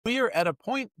We are at a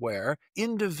point where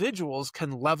individuals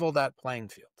can level that playing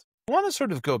field. I want to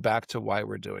sort of go back to why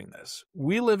we're doing this.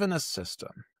 We live in a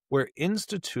system where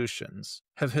institutions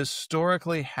have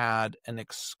historically had an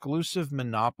exclusive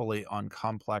monopoly on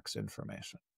complex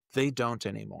information. They don't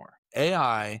anymore.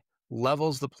 AI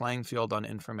levels the playing field on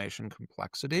information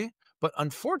complexity, but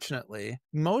unfortunately,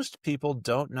 most people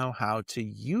don't know how to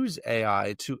use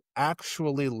AI to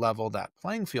actually level that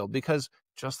playing field because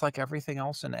just like everything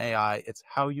else in AI, it's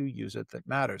how you use it that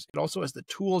matters. It also has the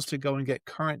tools to go and get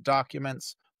current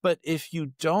documents. But if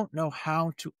you don't know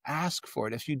how to ask for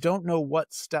it, if you don't know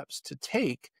what steps to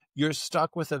take, you're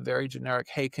stuck with a very generic,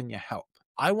 hey, can you help?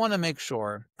 I want to make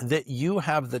sure that you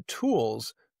have the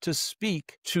tools to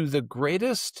speak to the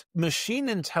greatest machine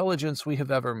intelligence we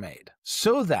have ever made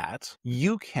so that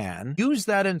you can use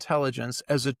that intelligence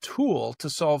as a tool to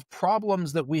solve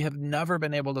problems that we have never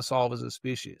been able to solve as a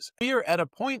species. We are at a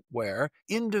point where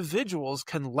individuals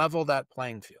can level that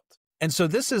playing field. And so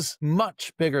this is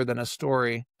much bigger than a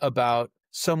story about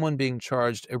someone being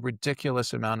charged a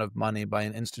ridiculous amount of money by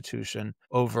an institution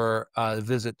over a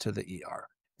visit to the ER.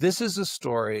 This is a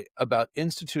story about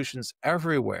institutions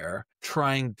everywhere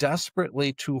trying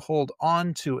desperately to hold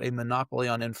on to a monopoly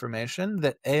on information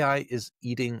that AI is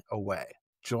eating away.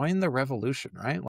 Join the revolution, right?